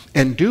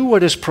 and do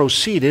what is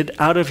proceeded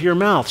out of your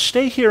mouth.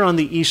 Stay here on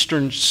the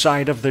eastern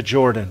side of the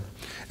Jordan.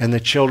 And the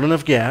children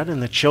of Gad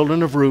and the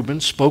children of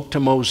Reuben spoke to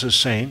Moses,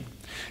 saying,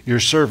 your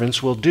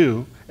servants will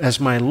do as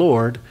my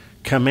Lord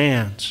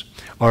commands.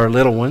 Our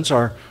little ones,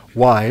 our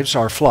wives,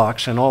 our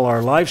flocks, and all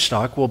our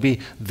livestock will be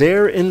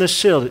there in the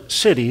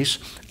cities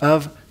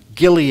of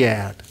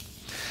Gilead.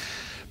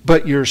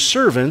 But your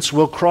servants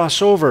will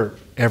cross over,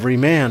 every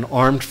man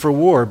armed for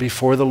war,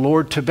 before the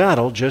Lord to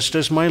battle, just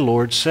as my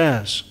Lord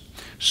says.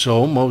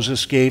 So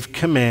Moses gave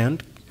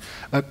command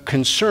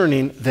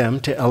concerning them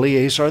to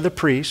Eleazar the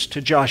priest,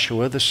 to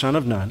Joshua the son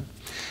of Nun,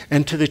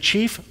 and to the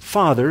chief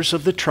fathers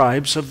of the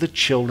tribes of the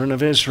children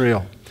of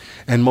Israel.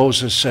 And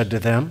Moses said to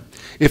them,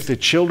 if the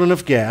children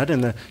of Gad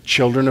and the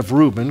children of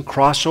Reuben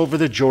cross over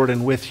the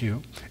Jordan with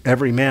you,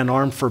 every man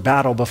armed for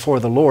battle before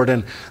the Lord,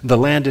 and the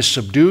land is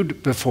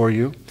subdued before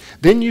you,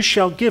 then you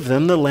shall give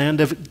them the land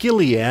of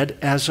Gilead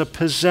as a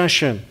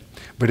possession.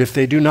 But if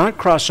they do not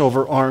cross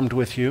over armed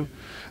with you,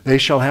 they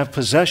shall have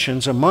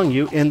possessions among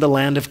you in the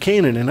land of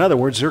Canaan. In other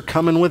words, they're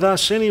coming with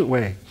us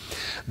anyway.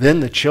 Then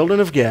the children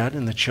of Gad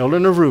and the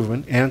children of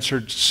Reuben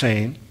answered,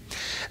 saying,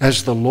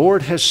 as the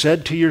Lord has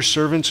said to your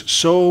servants,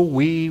 so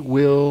we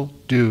will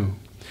do.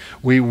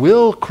 We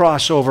will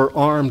cross over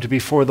armed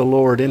before the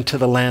Lord into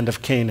the land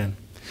of Canaan.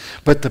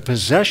 But the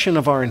possession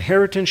of our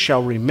inheritance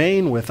shall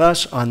remain with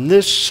us on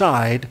this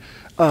side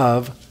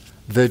of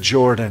the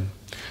Jordan.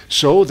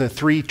 So the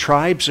three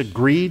tribes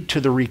agreed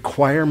to the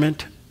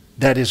requirement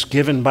that is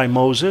given by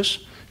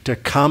Moses to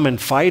come and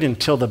fight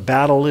until the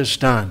battle is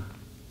done.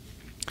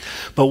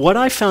 But what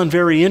I found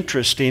very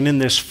interesting in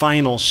this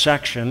final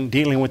section,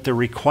 dealing with the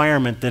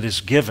requirement that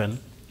is given,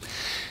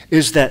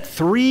 is that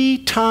 3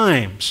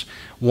 times,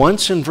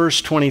 once in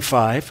verse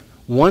 25,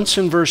 once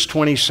in verse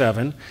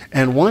 27,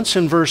 and once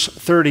in verse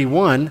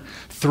 31,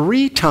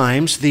 3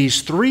 times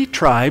these 3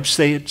 tribes,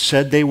 they had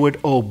said they would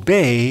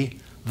obey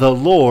the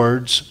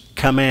Lord's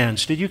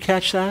commands. Did you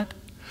catch that?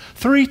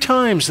 3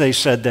 times they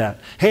said that.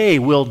 Hey,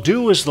 we'll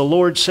do as the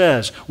Lord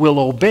says. We'll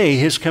obey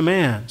his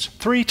commands.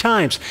 3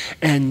 times.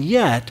 And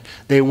yet,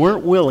 they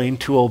weren't willing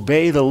to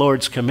obey the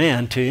Lord's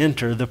command to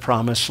enter the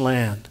promised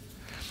land.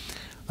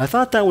 I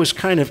thought that was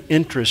kind of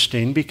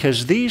interesting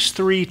because these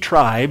 3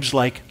 tribes,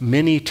 like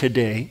many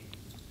today,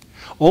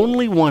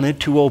 only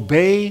wanted to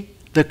obey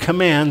the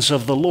commands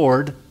of the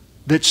Lord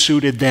that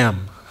suited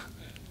them.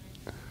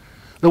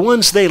 The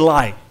ones they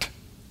liked.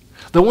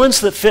 The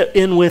ones that fit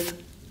in with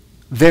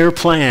their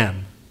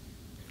plan,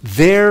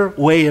 their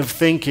way of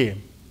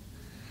thinking.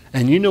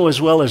 And you know as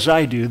well as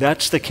I do,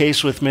 that's the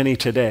case with many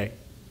today.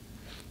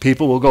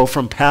 People will go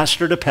from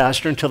pastor to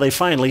pastor until they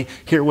finally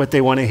hear what they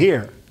want to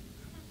hear.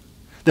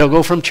 They'll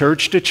go from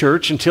church to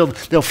church until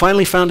they'll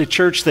finally find a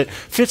church that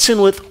fits in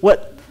with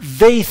what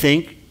they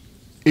think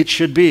it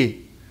should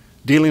be,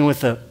 dealing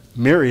with a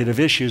myriad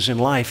of issues in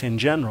life in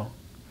general.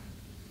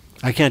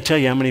 I can't tell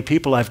you how many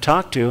people I've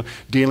talked to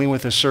dealing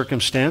with a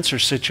circumstance or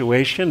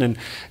situation,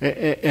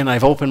 and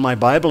I've opened my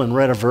Bible and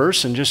read a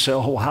verse and just said,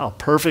 oh, wow,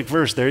 perfect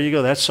verse. There you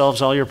go. That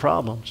solves all your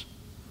problems.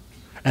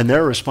 And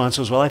their response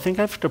was, well, I think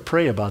I have to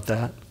pray about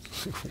that.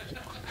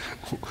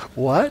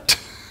 What?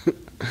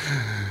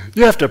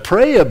 You have to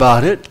pray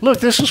about it?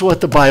 Look, this is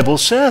what the Bible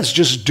says.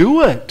 Just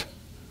do it.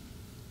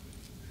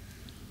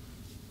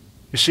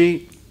 You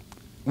see,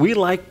 we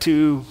like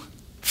to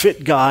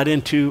fit God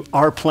into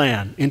our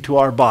plan, into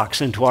our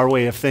box, into our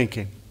way of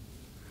thinking.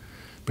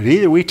 But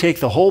either we take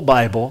the whole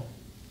Bible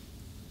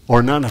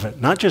or none of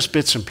it, not just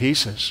bits and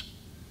pieces,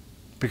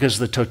 because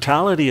the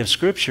totality of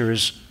Scripture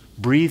is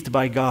breathed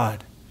by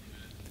God.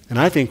 And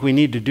I think we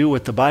need to do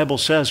what the Bible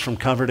says from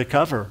cover to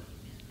cover.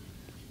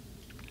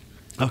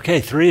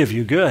 Okay, 3 of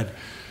you, good.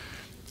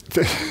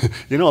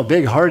 You know, a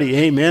big hearty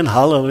amen,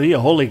 hallelujah,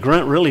 holy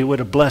grunt really would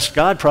have blessed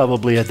God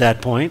probably at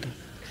that point.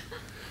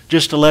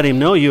 Just to let him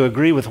know you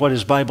agree with what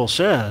his Bible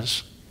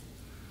says.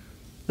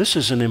 This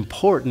is an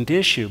important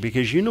issue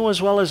because you know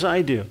as well as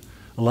I do,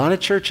 a lot of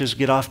churches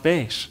get off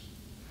base.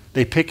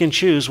 They pick and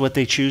choose what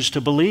they choose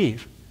to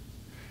believe.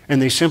 And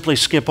they simply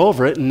skip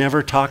over it and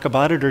never talk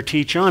about it or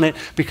teach on it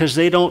because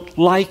they don't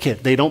like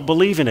it. They don't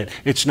believe in it.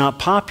 It's not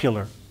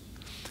popular.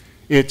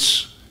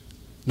 It's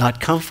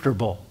not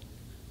comfortable.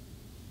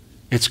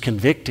 It's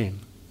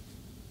convicting.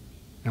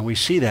 And we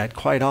see that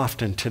quite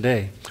often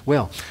today.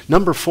 Well,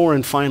 number 4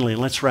 and finally,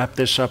 let's wrap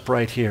this up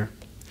right here.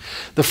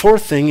 The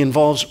 4th thing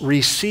involves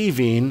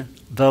receiving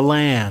the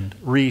land.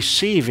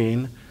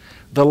 Receiving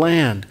the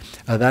land.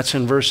 That's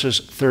in verses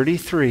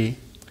 33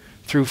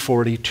 through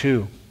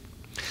 42.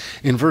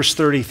 In verse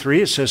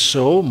 33, it says,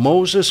 "So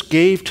Moses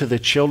gave to the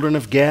children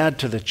of Gad,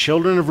 to the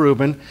children of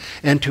Reuben,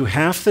 and to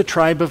half the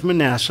tribe of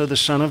Manasseh, the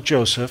son of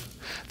Joseph,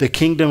 the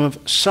kingdom of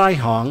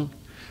Sihon,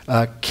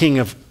 king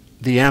of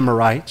the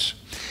Amorites,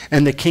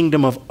 and the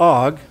kingdom of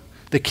Og,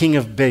 the king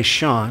of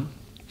Bashan,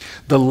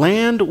 the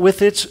land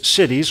with its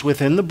cities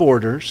within the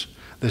borders,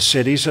 the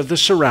cities of the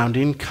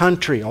surrounding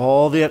country,"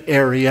 all that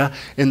area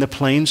in the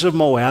plains of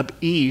Moab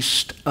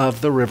east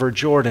of the river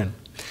Jordan.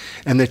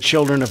 "And the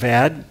children of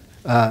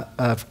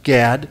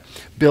Gad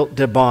built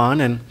Dibon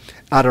and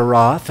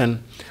Adaroth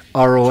and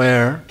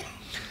Aroer,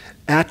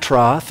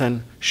 Atroth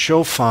and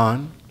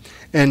Shophon,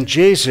 and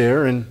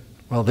Jazer, and,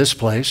 well, this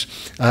place,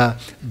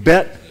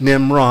 Bet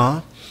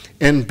Nimrah,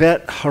 and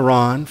Bet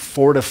Haran,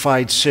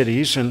 fortified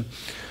cities, and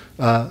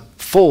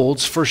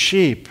folds for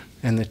sheep.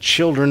 And the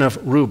children of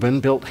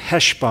Reuben built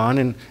Heshbon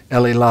and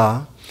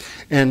Elilah,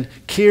 and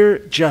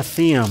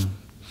Kirjathaim,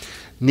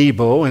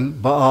 Nebo,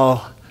 and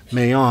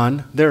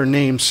Baal-Meon, their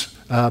names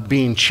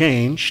being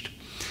changed,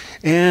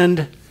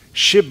 and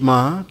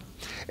Shibmah,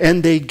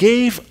 and they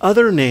gave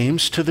other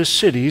names to the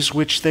cities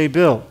which they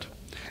built.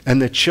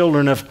 And the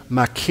children of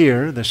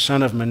Machir, the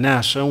son of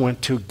Manasseh,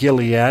 went to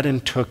Gilead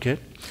and took it,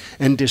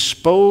 and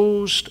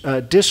dispossessed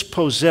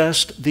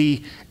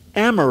the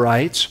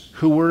Amorites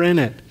who were in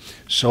it.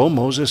 So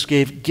Moses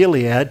gave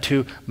Gilead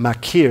to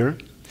Machir,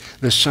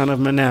 the son of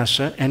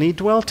Manasseh, and he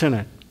dwelt in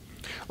it.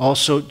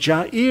 Also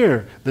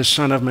Jair, the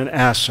son of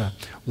Manasseh,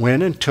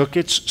 went and took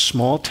its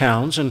small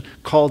towns and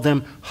called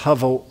them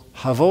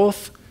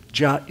Havoth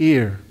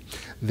Jair.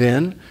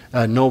 Then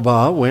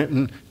Nobah went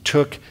and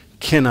took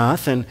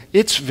Kenath and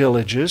its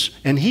villages,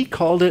 and he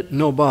called it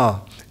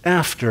Nobah,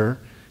 after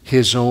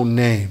his own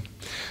name.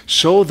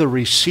 So the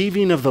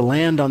receiving of the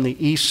land on the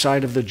east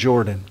side of the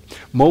Jordan,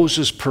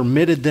 Moses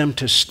permitted them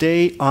to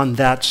stay on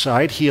that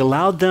side. He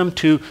allowed them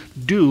to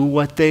do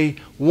what they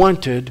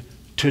wanted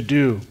to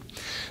do.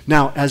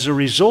 Now, as a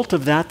result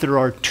of that, there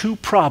are two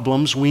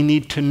problems we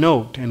need to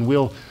note, and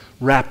we'll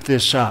wrap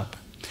this up.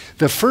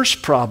 The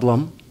first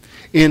problem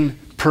in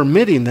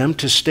permitting them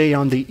to stay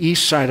on the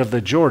east side of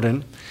the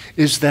Jordan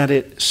is that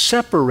it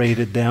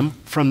separated them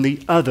from the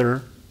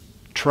other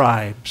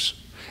tribes.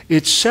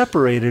 It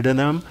separated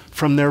them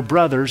from their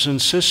brothers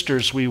and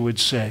sisters, we would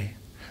say.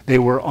 They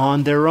were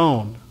on their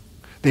own.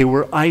 They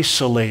were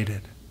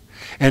isolated.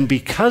 And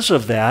because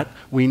of that,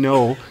 we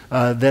know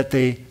that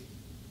they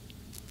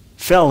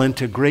fell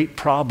into great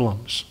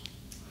problems.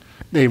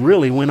 They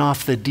really went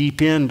off the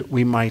deep end,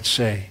 we might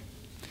say.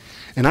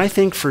 And I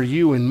think for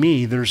you and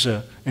me, there's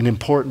an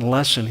important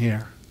lesson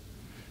here,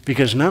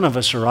 because none of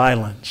us are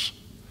islands.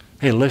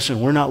 Hey, listen,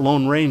 we're not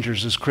lone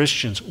rangers as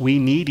Christians. We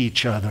need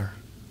each other.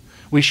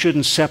 We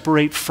shouldn't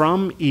separate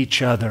from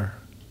each other.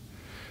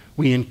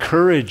 We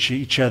encourage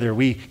each other.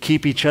 We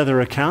keep each other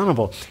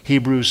accountable.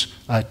 Hebrews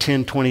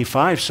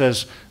 10:25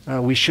 says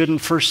we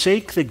shouldn't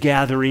forsake the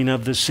gathering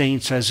of the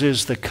saints, as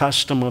is the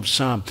custom of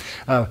some.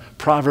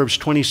 Proverbs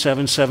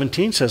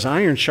 27:17 says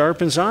iron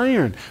sharpens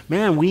iron.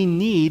 Man, we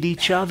need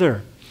each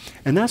other.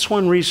 And that's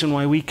one reason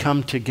why we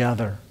come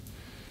together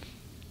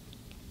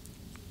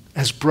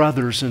as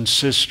brothers and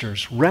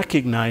sisters,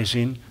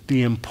 recognizing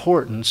the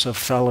importance of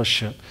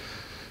fellowship.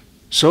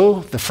 So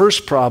the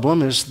first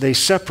problem is they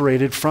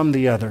separated from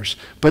the others.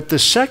 But the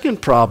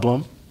second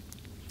problem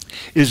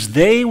is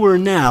they were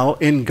now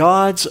in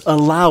God's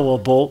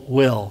allowable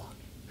will.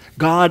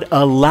 God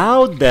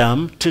allowed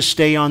them to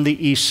stay on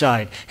the east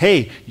side.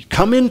 Hey,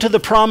 come into the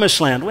promised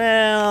land.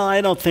 Well,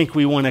 I don't think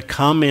we want to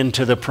come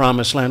into the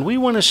promised land. We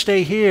want to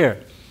stay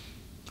here.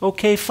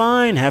 Okay,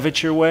 fine, have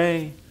it your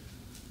way.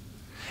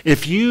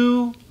 If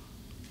you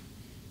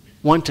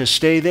want to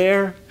stay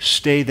there,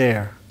 stay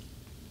there.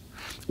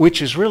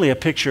 Which is really a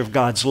picture of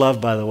God's love,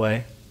 by the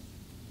way.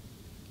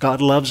 God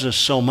loves us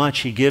so much,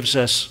 He gives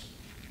us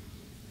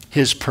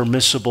His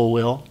permissible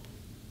will.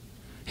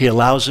 He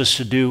allows us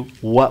to do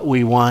what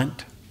we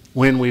want,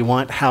 when we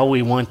want, how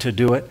we want to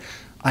do it.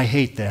 I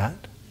hate that.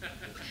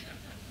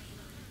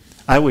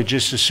 I would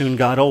just as soon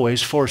God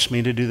always force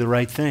me to do the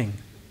right thing.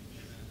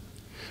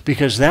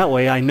 Because that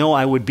way I know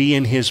I would be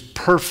in His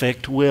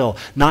perfect will,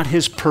 not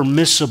His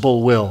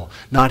permissible will,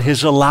 not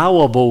His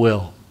allowable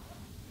will.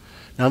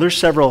 Now there's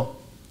several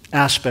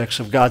aspects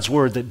of God's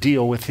Word that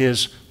deal with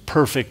His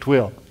perfect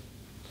will.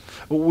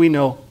 We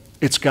know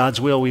it's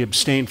God's will we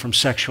abstain from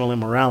sexual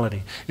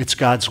immorality. It's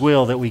God's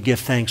will that we give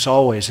thanks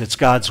always. It's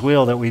God's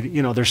will that we,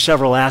 there's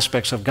several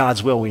aspects of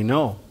God's will we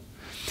know.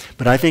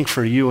 But I think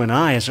for you and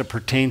I, as it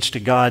pertains to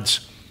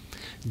God's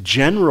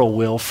general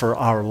will for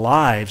our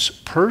lives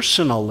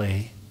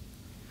personally,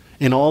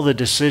 in all the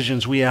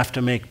decisions we have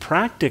to make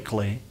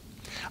practically,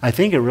 I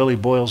think it really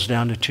boils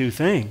down to two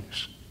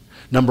things.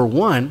 Number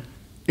one,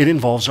 it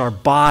involves our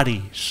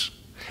bodies.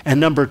 And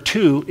number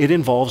two, it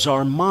involves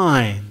our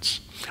minds.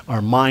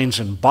 Our minds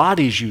and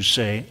bodies, you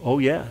say? Oh,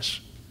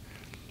 yes.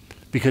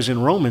 Because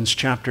in Romans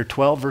chapter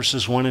 12,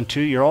 verses 1 and 2,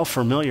 you're all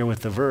familiar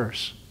with the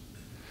verse.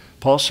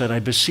 Paul said, I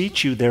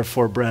beseech you,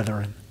 therefore,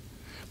 brethren,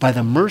 by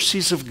the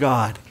mercies of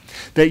God,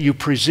 that you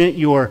present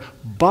your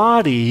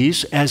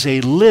bodies as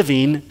a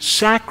living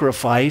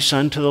sacrifice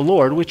unto the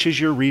Lord, which is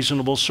your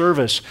reasonable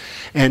service.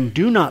 And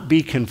do not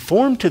be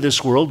conformed to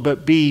this world,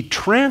 but be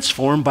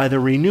transformed by the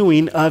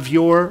renewing of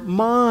your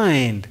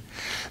mind,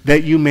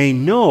 that you may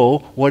know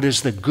what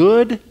is the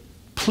good,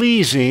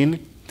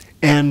 pleasing,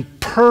 and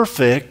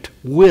perfect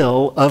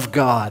will of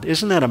God.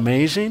 Isn't that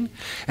amazing?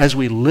 As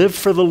we live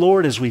for the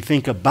Lord, as we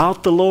think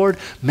about the Lord,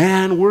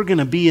 man, we're going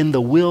to be in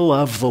the will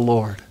of the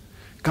Lord.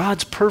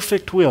 God's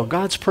perfect will,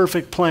 God's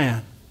perfect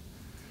plan.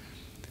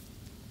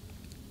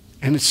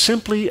 And it's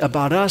simply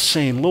about us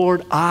saying,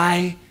 Lord,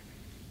 I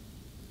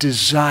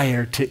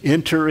desire to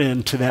enter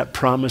into that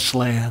promised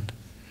land.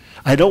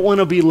 I don't want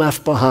to be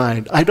left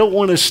behind. I don't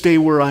want to stay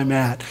where I'm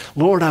at.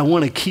 Lord, I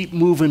want to keep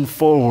moving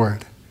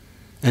forward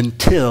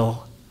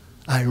until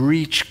I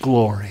reach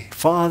glory.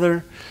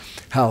 Father,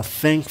 how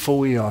thankful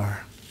we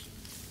are,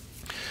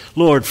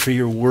 Lord, for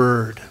your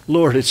word.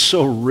 Lord, it's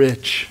so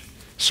rich,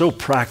 so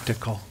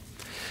practical.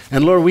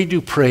 And Lord, we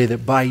do pray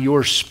that by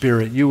your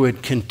Spirit you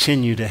would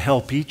continue to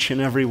help each and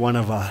every one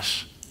of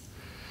us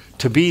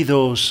to be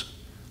those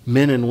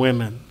men and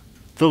women,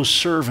 those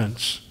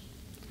servants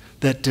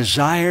that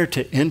desire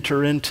to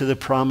enter into the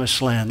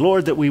promised land.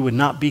 Lord, that we would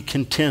not be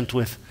content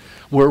with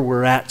where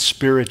we're at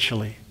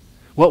spiritually,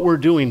 what we're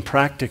doing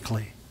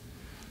practically.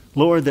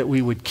 Lord, that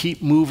we would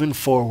keep moving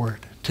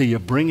forward till you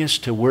bring us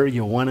to where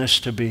you want us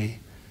to be.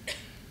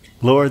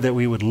 Lord, that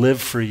we would live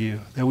for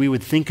you, that we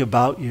would think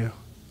about you.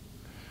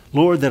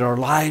 Lord, that our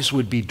lives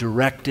would be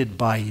directed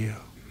by you,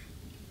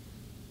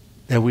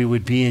 that we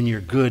would be in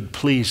your good,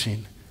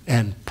 pleasing,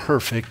 and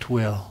perfect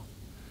will.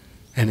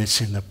 And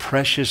it's in the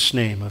precious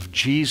name of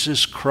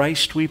Jesus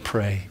Christ we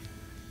pray.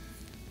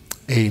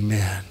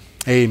 Amen.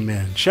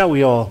 Amen. Shall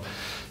we all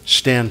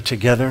stand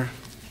together?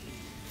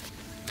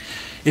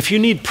 If you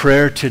need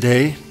prayer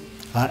today,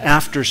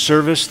 after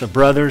service, the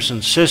brothers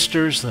and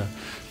sisters, the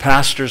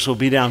pastors will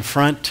be down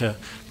front to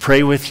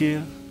pray with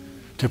you,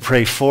 to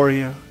pray for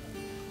you.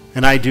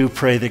 And I do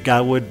pray that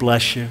God would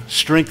bless you,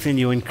 strengthen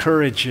you,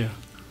 encourage you,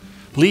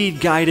 lead,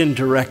 guide, and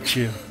direct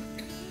you,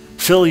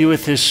 fill you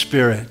with His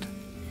Spirit,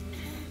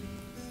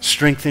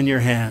 strengthen your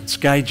hands,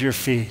 guide your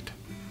feet.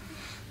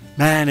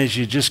 Man, as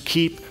you just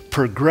keep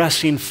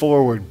progressing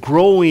forward,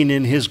 growing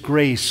in His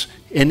grace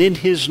and in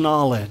His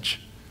knowledge,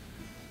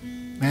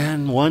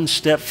 man, one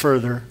step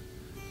further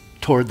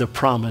toward the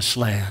promised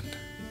land.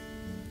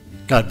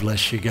 God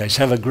bless you guys.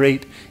 Have a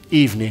great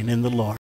evening in the Lord.